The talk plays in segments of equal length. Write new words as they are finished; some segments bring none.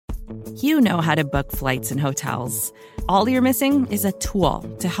You know how to book flights and hotels. All you're missing is a tool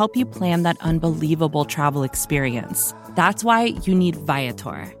to help you plan that unbelievable travel experience. That's why you need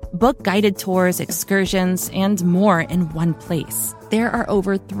Viator. Book guided tours, excursions, and more in one place. There are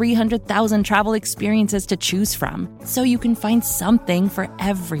over 300,000 travel experiences to choose from, so you can find something for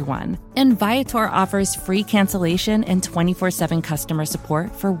everyone. And Viator offers free cancellation and 24/7 customer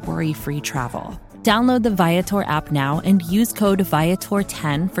support for worry-free travel. Download the Viator app now and use code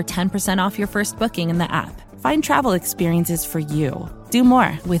Viator10 for 10% off your first booking in the app. Find travel experiences for you. Do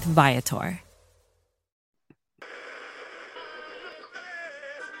more with Viator.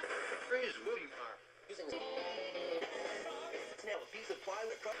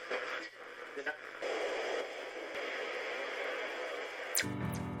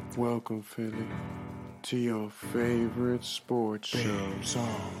 Welcome, Philly, to your favorite sports show, Babes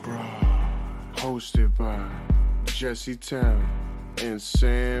on Broad, hosted by Jesse Town and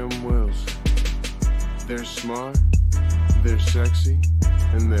Sam Wilson. They're smart, they're sexy,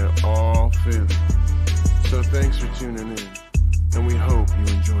 and they're all Philly. So thanks for tuning in, and we hope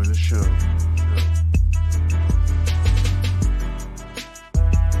you enjoy the show.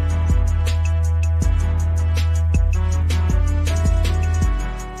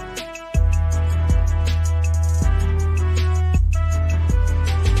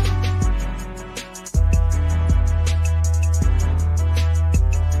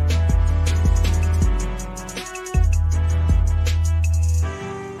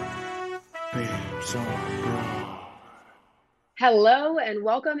 Hello and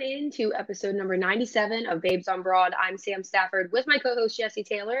welcome into episode number 97 of Babes on Broad. I'm Sam Stafford with my co-host Jesse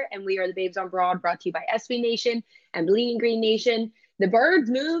Taylor, and we are the Babes on Broad, brought to you by SB Nation and Bleeding Green Nation. The Birds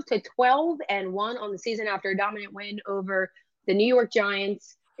moved to 12-1 on the season after a dominant win over the New York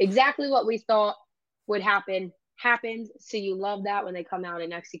Giants. Exactly what we thought would happen happened, so you love that when they come out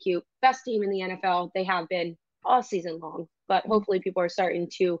and execute. Best team in the NFL. They have been all season long, but hopefully people are starting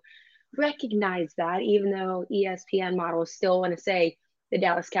to recognize that, even though ESPN models still want to say the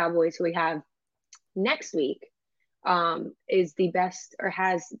Dallas Cowboys, who we have next week, is the best, or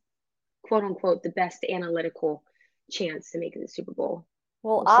has, quote unquote, the best analytical chance to make it the Super Bowl.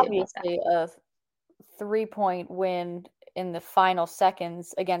 Well, obviously a 3-point win in the final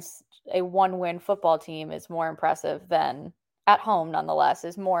seconds against a 1-win football team is more impressive than, at home nonetheless,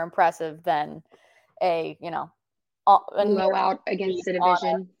 is more impressive than a blowout against the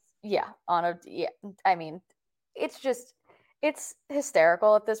division. I mean, it's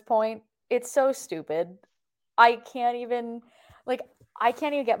hysterical at this point. It's so stupid. I can't even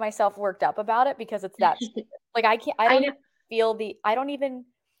get myself worked up about it because it's that stupid.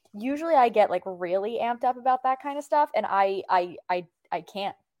 Usually I get like really amped up about that kind of stuff. And I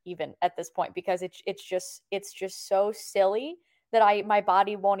can't even at this point because it's just so silly that my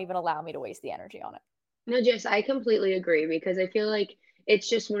body won't even allow me to waste the energy on it. No, Jess, I completely agree because I feel like it's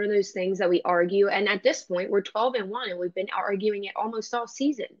just one of those things that we argue. And at this point, we're 12-1 and we've been arguing it almost all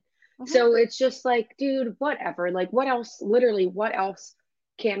season. Mm-hmm. So it's just like, dude, whatever. Like, what else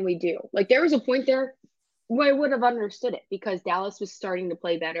can we do? Like, there was a point there where I would have understood it because Dallas was starting to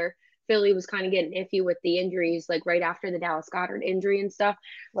play better. Philly was kind of getting iffy with the injuries, like right after the Dallas Goedert injury and stuff.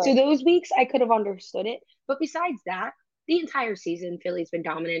 Right. So those weeks I could have understood it. But besides that, the entire season, Philly's been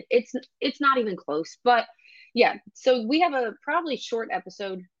dominant. It's not even close. But yeah, so we have a probably short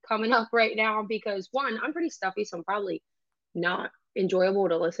episode coming up right now because, one, I'm pretty stuffy, so I'm probably not enjoyable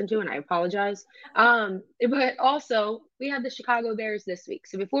to listen to, and I apologize. But also, we have the Chicago Bears this week.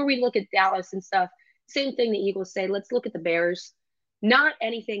 So before we look at Dallas and stuff, same thing the Eagles say, let's look at the Bears. Not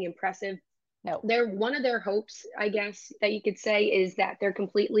anything impressive. No. One of their hopes, I guess, that you could say is that they're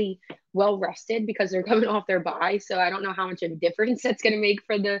completely well-rested because they're coming off their bye. So I don't know how much of a difference that's going to make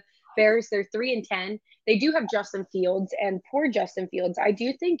for the Bears. They're 3-10. They do have Justin Fields, and poor Justin Fields, I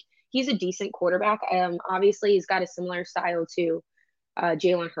do think he's a decent quarterback. Obviously, he's got a similar style to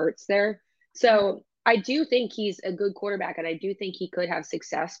Jalen Hurts there. So I do think he's a good quarterback, and I do think he could have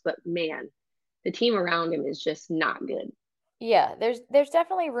success. But, man, the team around him is just not good. Yeah, there's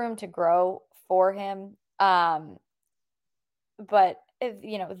definitely room to grow for him. But,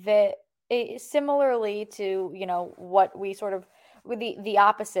 similarly to, what we sort of – the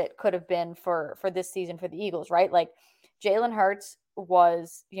opposite could have been for this season for the Eagles, right? Like Jalen Hurts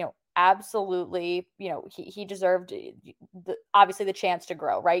was, absolutely, he deserved obviously the chance to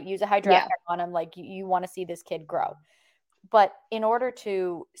grow, right? Use a high draft pick on him. Like you want to see this kid grow. But in order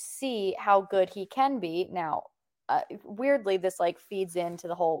to see how good he can be now, weirdly, this like feeds into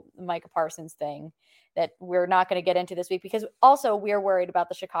the whole Micah Parsons thing that we're not going to get into this week because also we're worried about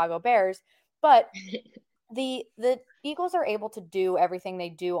the Chicago Bears, but the Eagles are able to do everything they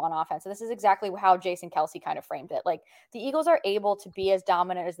do on offense. And this is exactly how Jason Kelce kind of framed it. Like, the Eagles are able to be as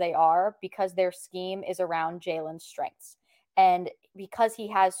dominant as they are because their scheme is around Jalen's strengths. And because he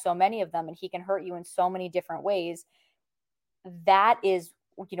has so many of them and he can hurt you in so many different ways, that is,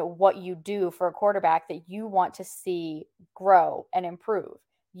 what you do for a quarterback that you want to see grow and improve.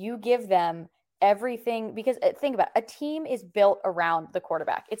 You give them everything, because think about it, a team is built around the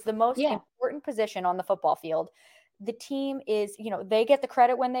quarterback. It's the most important position on the football field. The team is, they get the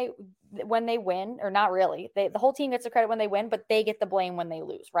credit when they win, or not really. The whole team gets the credit when they win, but they get the blame when they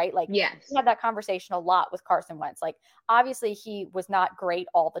lose, right? Like, yes, we had that conversation a lot with Carson Wentz. Like, obviously he was not great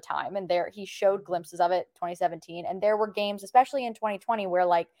all the time, and he showed glimpses of it 2017, and there were games, especially in 2020, where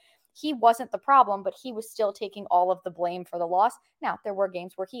like he wasn't the problem, but he was still taking all of the blame for the loss. Now, there were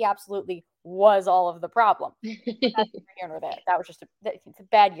games where he absolutely was all of the problem. That's here nor there. That was just it's a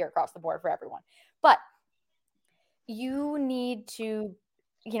bad year across the board for everyone. But you need to,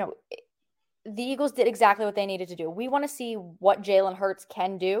 the Eagles did exactly what they needed to do. We want to see what Jalen Hurts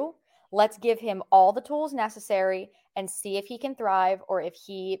can do. Let's give him all the tools necessary and see if he can thrive or if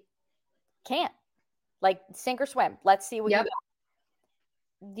he can't. Like, sink or swim. Let's see what you got.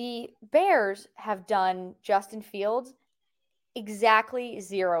 The Bears have done Justin Fields exactly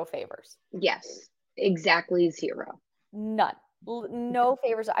 0 favors. Yes, exactly 0. None. No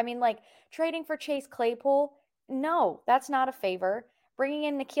favors. I mean, like, trading for Chase Claypool, no, that's not a favor. Bringing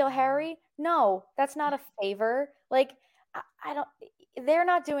in N'Keal Harry, no, that's not a favor. Like, they're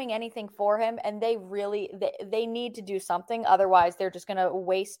not doing anything for him, and they need to do something. Otherwise, they're just going to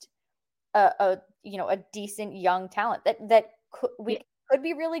waste a decent young talent that could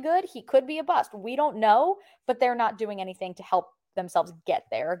be really good. He could be a bust. We don't know, but they're not doing anything to help themselves get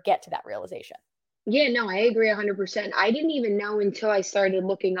there, or get to that realization. Yeah, no, I agree 100%. I didn't even know until I started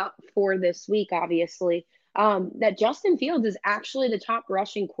looking up for this week, obviously, that Justin Fields is actually the top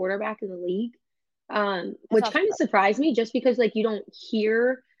rushing quarterback in the league, which kind of surprised me, just because like you don't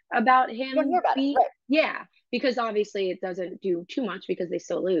hear about him. You don't hear about it, right? Yeah, because obviously it doesn't do too much because they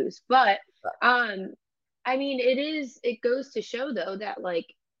still lose. But I mean, it goes to show though that like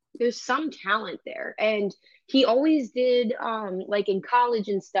there's some talent there, and he always did like in college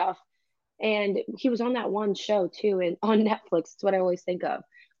and stuff. And he was on that one show too, and on Netflix. It's what I always think of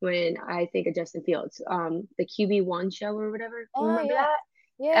when I think of Justin Fields, the QB1 show or whatever. Remember that?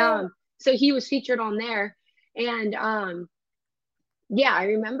 Yeah. So he was featured on there, and yeah, I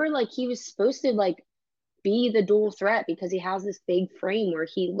remember like he was supposed to like be the dual threat because he has this big frame where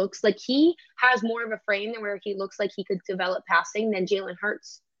he looks like he has more of a frame than where he looks like he could develop passing than Jalen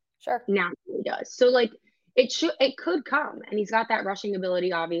Hurts naturally does. So like it could come, and he's got that rushing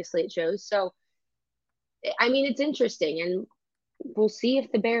ability, obviously it shows. So I mean, it's interesting, and we'll see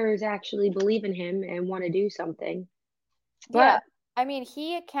if the Bears actually believe in him and want to do something. But yeah, I mean,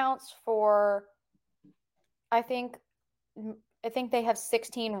 he accounts for, I think they have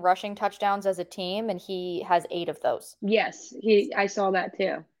 16 rushing touchdowns as a team, and he has 8 of those. Yes, I saw that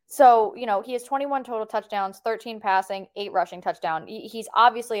too. So, he has 21 total touchdowns, 13 passing, 8 rushing touchdown. He's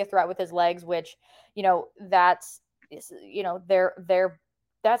obviously a threat with his legs, which, that's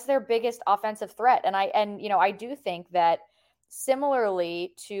their biggest offensive threat. And I do think that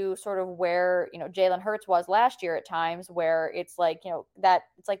similarly to sort of where, Jalen Hurts was last year at times, where it's like,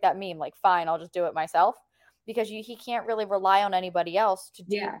 it's like that meme, like, fine, I'll just do it myself, because he can't really rely on anybody else to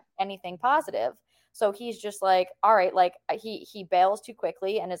do anything positive. So he's just like, all right, like he bails too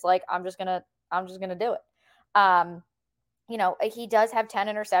quickly and is like, I'm just gonna do it. He does have 10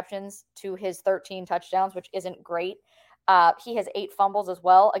 interceptions to his 13 touchdowns, which isn't great. He has 8 fumbles as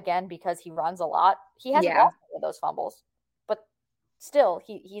well, again, because he runs a lot. He hasn't lost any of those fumbles, but still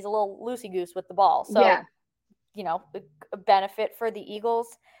he's a little loosey-goose with the ball. So, a benefit for the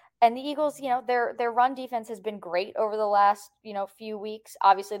Eagles. And the Eagles, their run defense has been great over the last, few weeks.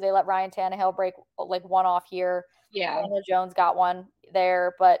 Obviously, they let Ryan Tannehill break like one off here. Yeah. Daniel Jones got one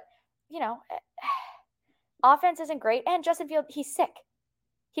there. But, offense isn't great. And Justin Fields, he's sick.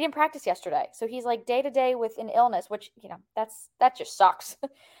 He didn't practice yesterday. So he's like day to day with an illness, which, that just sucks.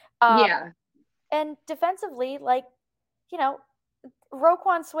 And defensively, like,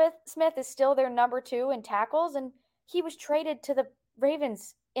 Roquan Smith is still their number 2 in tackles. And he was traded to the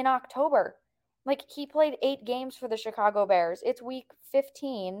Ravens in October. Like, he played 8 games for the Chicago Bears. It's week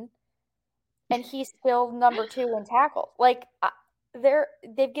 15 and he's still number 2 in tackles. Like,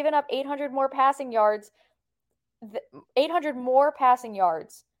 they've given up 800 more passing yards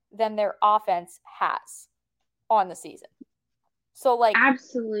than their offense has on the season. So like,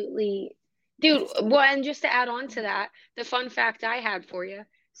 absolutely, dude. Well, and just to add on to that, the fun fact I had for you,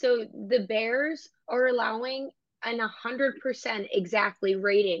 So the Bears are allowing an 100% exactly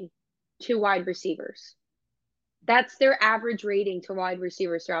rating to wide receivers. That's their average rating to wide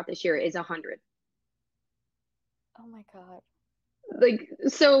receivers throughout this year is 100. Oh my God. Like,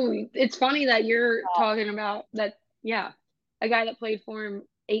 so it's funny that you're talking about that. Yeah. A guy that played for him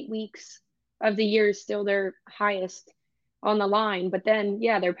 8 weeks of the year is still their highest on the line. But then,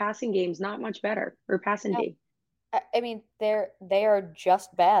 yeah, their passing game's not much better, or passing D. I mean, they are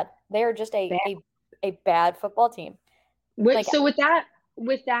just bad. They are just a bad football team. So with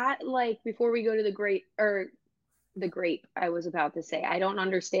that, like, before we go to the grape, I was about to say, I don't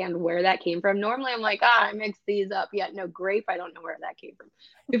understand where that came from. Normally I'm like, I mixed these up. Yeah, no, grape, I don't know where that came from.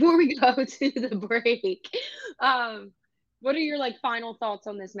 Before we go to the break, what are your like final thoughts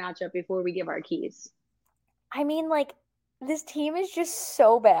on this matchup before we give our keys? I mean, like, this team is just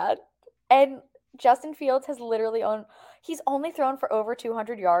so bad. And Justin Fields has literally he's only thrown for over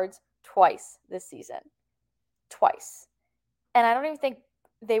 200 yards twice this season. Twice. And I don't even think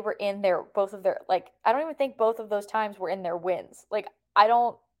they were in I don't even think both of those times were in their wins. Like, I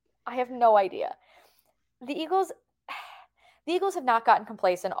have no idea. The Eagles have not gotten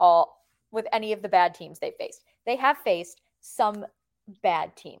complacent with any of the bad teams they faced. They have faced some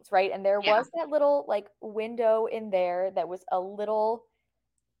bad teams, right? And there was that little like window in there that was a little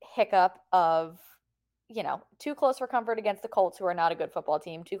hiccup of, too close for comfort against the Colts, who are not a good football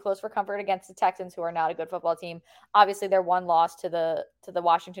team, too close for comfort against the Texans, who are not a good football team. Obviously, their one loss to the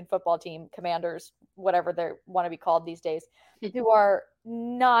Washington football team, Commanders, whatever they want to be called these days, who are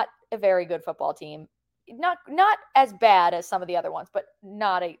not a very good football team. Not as bad as some of the other ones, but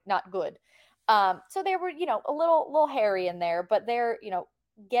not good. So they were, a little hairy in there, but they're,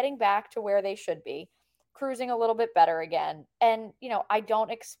 getting back to where they should be, cruising a little bit better again. And, I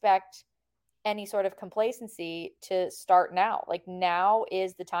don't expect any sort of complacency to start now. Like, now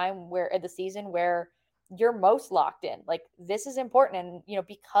is the time the season where you're most locked in. Like, this is important. And,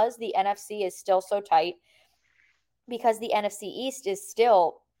 because the NFC is still so tight, because the NFC East is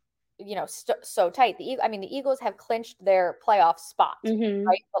still, so tight. The Eagles have clinched their playoff spot,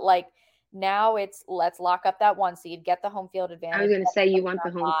 right? But like, now it's let's lock up that 1 seed, get the home field advantage. I was going to say you want the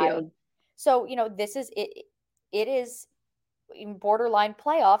home field. So, this is it. It is borderline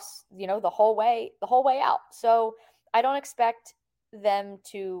playoffs, the whole way out. So I don't expect them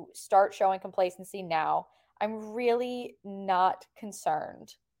to start showing complacency now. I'm really not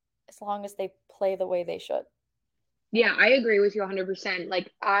concerned as long as they play the way they should. Yeah, I agree with you 100%.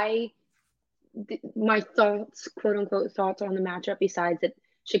 Like, my thoughts, quote unquote thoughts on the matchup, besides that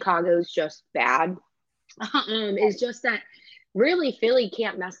Chicago's just bad, is just that really Philly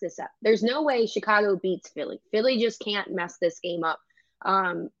can't mess this up. There's no way Chicago beats Philly. Philly just can't mess this game up.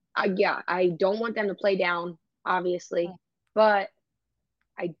 I don't want them to play down, obviously, but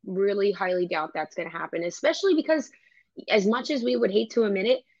I really highly doubt that's going to happen, especially because as much as we would hate to admit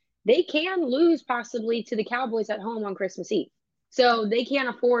it, they can lose possibly to the Cowboys at home on Christmas Eve. So they can't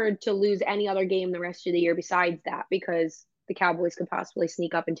afford to lose any other game the rest of the year besides that, because the Cowboys could possibly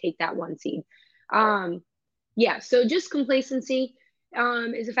sneak up and take that 1 seed. So just complacency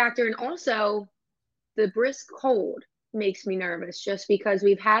is a factor. And also the brisk cold makes me nervous, just because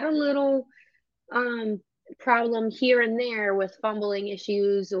we've had a little problem here and there with fumbling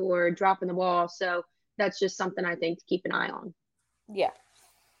issues or dropping the ball. So that's just something I think to keep an eye on. Yeah.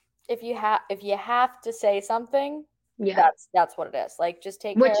 If you have to say something, that's what it is. Like, just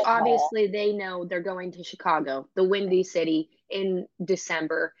take which obviously they know they're going to Chicago, the Windy City, in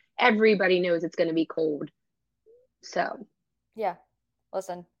December. Everybody knows it's going to be cold. So, yeah,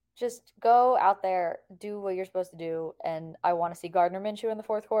 listen, just go out there, do what you're supposed to do. And I want to see Gardner Minshew in the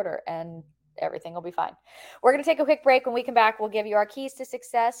fourth quarter, and everything will be fine. We're going to take a quick break. When we come back, we'll give you our keys to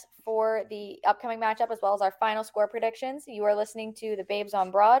success for the upcoming matchup, as well as our final score predictions. You are listening to the Babes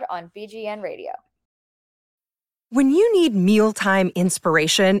on Broad on BGN Radio. When you need mealtime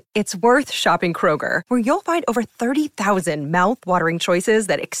inspiration, it's worth shopping Kroger, where you'll find over 30,000 mouth-watering choices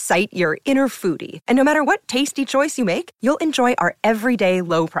that excite your inner foodie. And no matter what tasty choice you make, you'll enjoy our everyday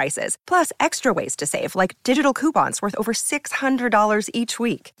low prices, plus extra ways to save, like digital coupons worth over $600 each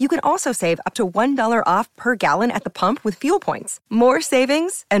week. You can also save up to $1 off per gallon at the pump with fuel points. More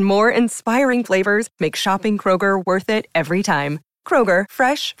savings and more inspiring flavors make shopping Kroger worth it every time. Kroger,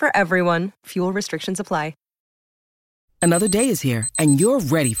 fresh for everyone. Fuel restrictions apply. Another day is here, and you're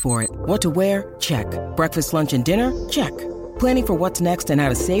ready for it. What to wear? Check. Breakfast, lunch, and dinner? Check. Planning for what's next and how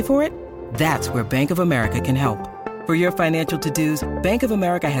to save for it? That's where Bank of America can help. For your financial to-dos, Bank of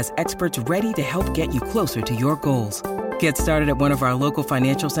America has experts ready to help get you closer to your goals. Get started at one of our local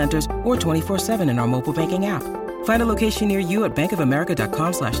financial centers or 24/7 in our mobile banking app. Find a location near you at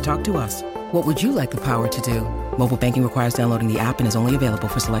bankofamerica.com/talktous. What would you like the power to do? Mobile banking requires downloading the app and is only available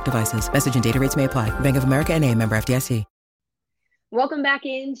for select devices. Message and data rates may apply. Bank of America N.A., member FDIC. Welcome back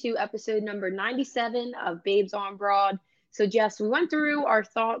into episode number 97 of Babes on Broad. So, Jess, we went through our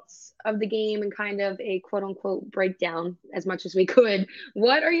thoughts of the game and kind of a quote-unquote breakdown as much as we could.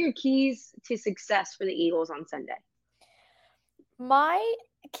 What are your keys to success for the Eagles on Sunday? My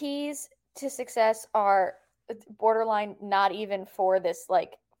keys to success are borderline not even for this,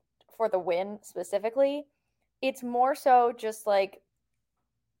 like, for the win specifically. It's more so just, like,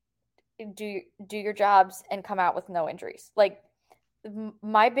 do your jobs and come out with no injuries. Like,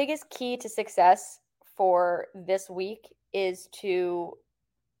 my biggest key to success for this week is to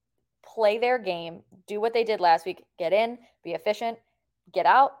play their game, do what they did last week, get in, be efficient, get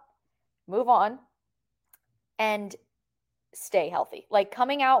out, move on, and stay healthy. Like,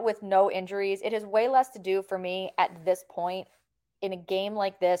 coming out with no injuries, it has way less to do for me at this point in a game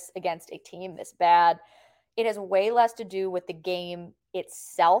like this against a team this bad. It has way less to do with the game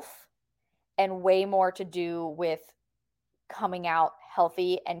itself and way more to do with coming out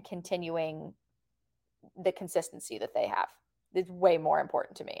healthy and continuing the consistency that they have. It's way more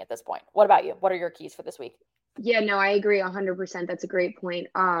important to me at this point. What about you? What are your keys for this week? Yeah, no, I agree 100%. That's a great point.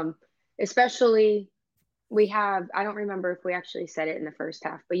 Especially we have, I don't remember if we actually said it in the first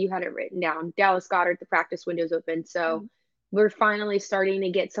half, but you had it written down. Dallas Goedert, the practice window's open. So we're finally starting to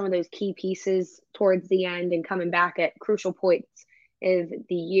get some of those key pieces towards the end and coming back at crucial points of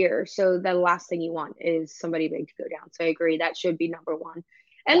the year. So the last thing you want is somebody big to go down. So I agree. That should be number one.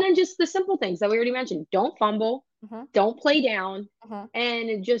 And then just the simple things that we already mentioned. Don't fumble. Don't play down.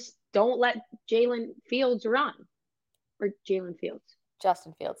 And just don't let Jalen Fields run. Or Jalen Fields.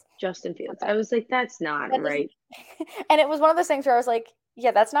 Justin Fields. I was like, that's not right. And it was one of those things where I was like, yeah,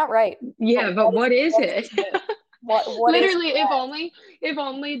 that's not right. Yeah, but what is it? What literally, if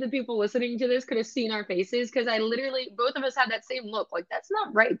only the people listening to this could have seen our faces, because I literally, both of us had that same look. Like, that's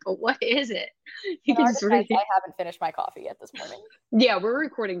not right, but what is it? You can just read. I haven't finished my coffee yet this morning. Yeah, we're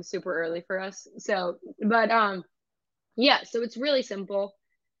recording super early for us. So, but yeah, so it's really simple.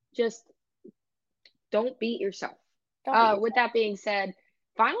 Just don't beat yourself. With that being said,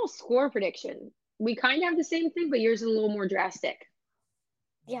 final score prediction. We kind of have the same thing, but yours is a little more drastic.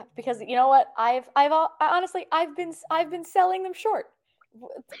 Yeah, because you know what? I've been selling them short.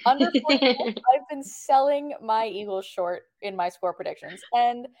 Under 40 I've been selling my Eagles short in my score predictions,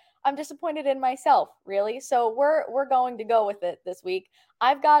 and I'm disappointed in myself, really. So we're going to go with it this week.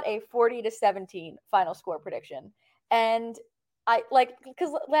 I've got a 40-17 final score prediction. And I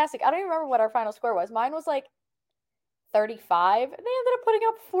because last week, I don't even remember what our final score was. Mine was like 35. And they ended up putting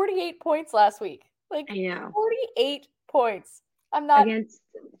up 48 points last week. Like, 48 points. I'm not against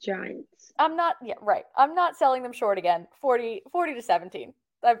Giants. I'm not I'm not selling them short again. 40-17.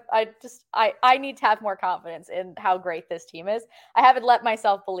 I need to have more confidence in how great this team is. I haven't let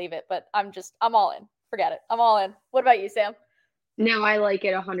myself believe it, but I'm all in. Forget it. I'm all in. What about you, Sam? No, I like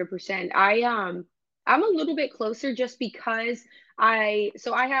it 100%. I'm a little bit closer just because I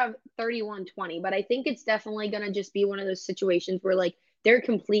have 31-20, but I think it's definitely going to just be one of those situations where, like, they're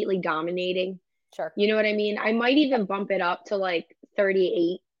completely dominating. Sure. You know what I mean? I might even bump it up to like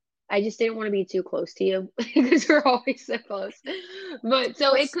 38. I just didn't want to be too close to you because we're always so close. But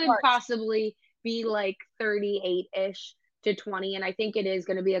so it could possibly be like 38-ish to 20. And I think it is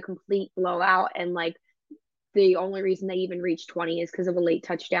going to be a complete blowout. And like the only reason they even reached 20 is because of a late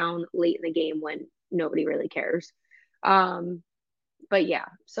touchdown late in the game when nobody really cares. But yeah,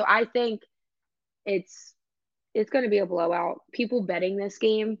 so I think it's going to be a blowout. People betting this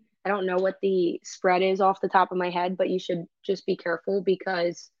game, I don't know what the spread is off the top of my head, but you should just be careful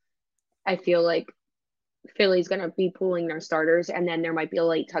because I feel like Philly's going to be pulling their starters, and then there might be a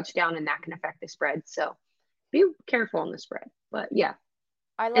late touchdown, and that can affect the spread. So be careful on the spread. But yeah,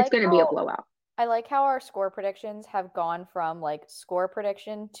 it's going to be a blowout. I like how our score predictions have gone from like score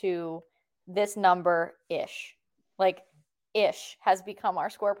prediction to this number-ish. Like, ish has become our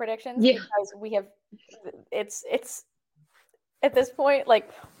score predictions because we have it's at this point, like,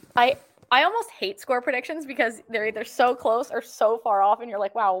 I almost hate score predictions because they're either so close or so far off, and you're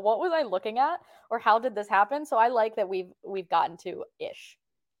like, wow, what was I looking at, or how did this happen? So I like that we've gotten to ish.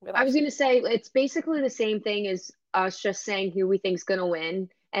 I was going to say it's basically the same thing as us just saying who we think's going to win,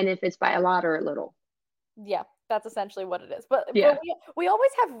 and if it's by a lot or a little. Yeah, that's essentially what it is. But we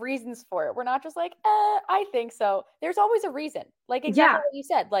always have reasons for it. We're not just like, I think so. There's always a reason. Like exactly what you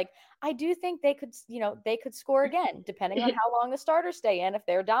said. Like, I do think they could score again, depending on how long the starters stay in, if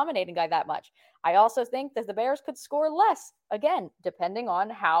they're dominating by that much. I also think that the Bears could score less, again, depending on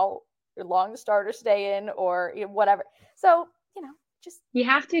how long the starters stay in or whatever. So, just you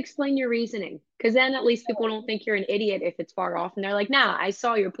have to explain your reasoning, because then at least people don't think you're an idiot if it's far off and they're like, nah, I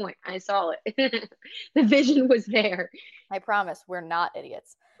saw your point. I saw it. The vision was there. I promise we're not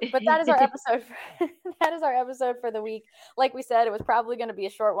idiots. But that is our episode. That is our episode for the week. Like we said, it was probably going to be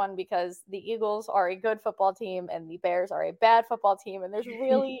a short one because the Eagles are a good football team and the Bears are a bad football team. And there's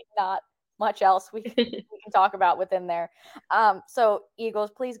really not much else we can talk about within there. So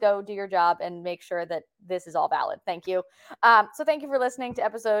Eagles, please go do your job and make sure that this is all valid. Thank you. So thank you for listening to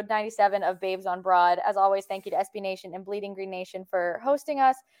episode 97 of Babes on Broad. As always, thank you to SB Nation and Bleeding Green Nation for hosting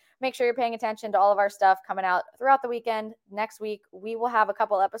us. Make sure you're paying attention to all of our stuff coming out throughout the weekend. Next week, we will have a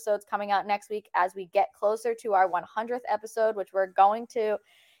couple episodes coming out next week as we get closer to our 100th episode, which we're going to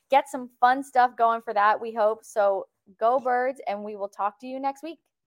get some fun stuff going for that, we hope. So go Birds, and we will talk to you next week.